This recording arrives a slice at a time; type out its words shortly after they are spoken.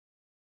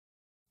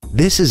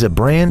This is a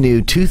brand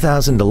new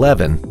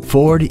 2011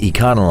 Ford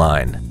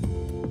Econoline.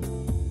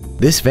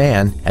 This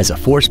van has a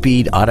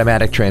 4-speed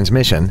automatic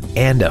transmission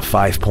and a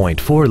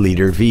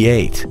 5.4-liter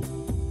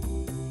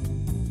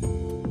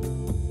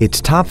V8.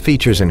 Its top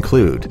features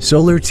include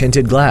solar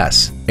tinted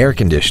glass, air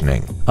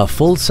conditioning, a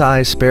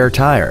full-size spare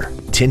tire,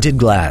 tinted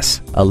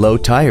glass, a low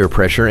tire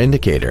pressure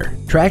indicator,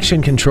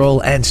 traction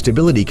control and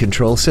stability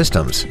control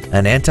systems,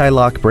 an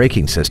anti-lock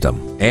braking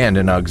system, and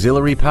an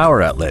auxiliary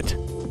power outlet.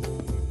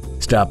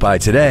 Stop by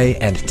today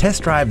and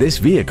test drive this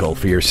vehicle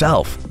for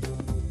yourself.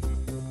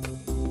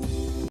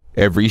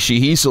 Every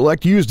Sheehy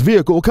Select used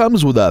vehicle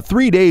comes with a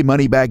 3-day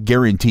money-back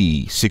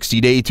guarantee,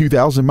 60-day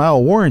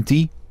 2,000-mile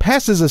warranty,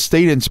 passes a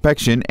state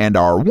inspection and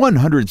our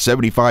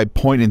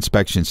 175-point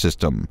inspection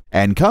system,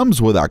 and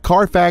comes with a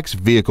Carfax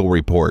vehicle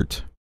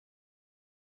report.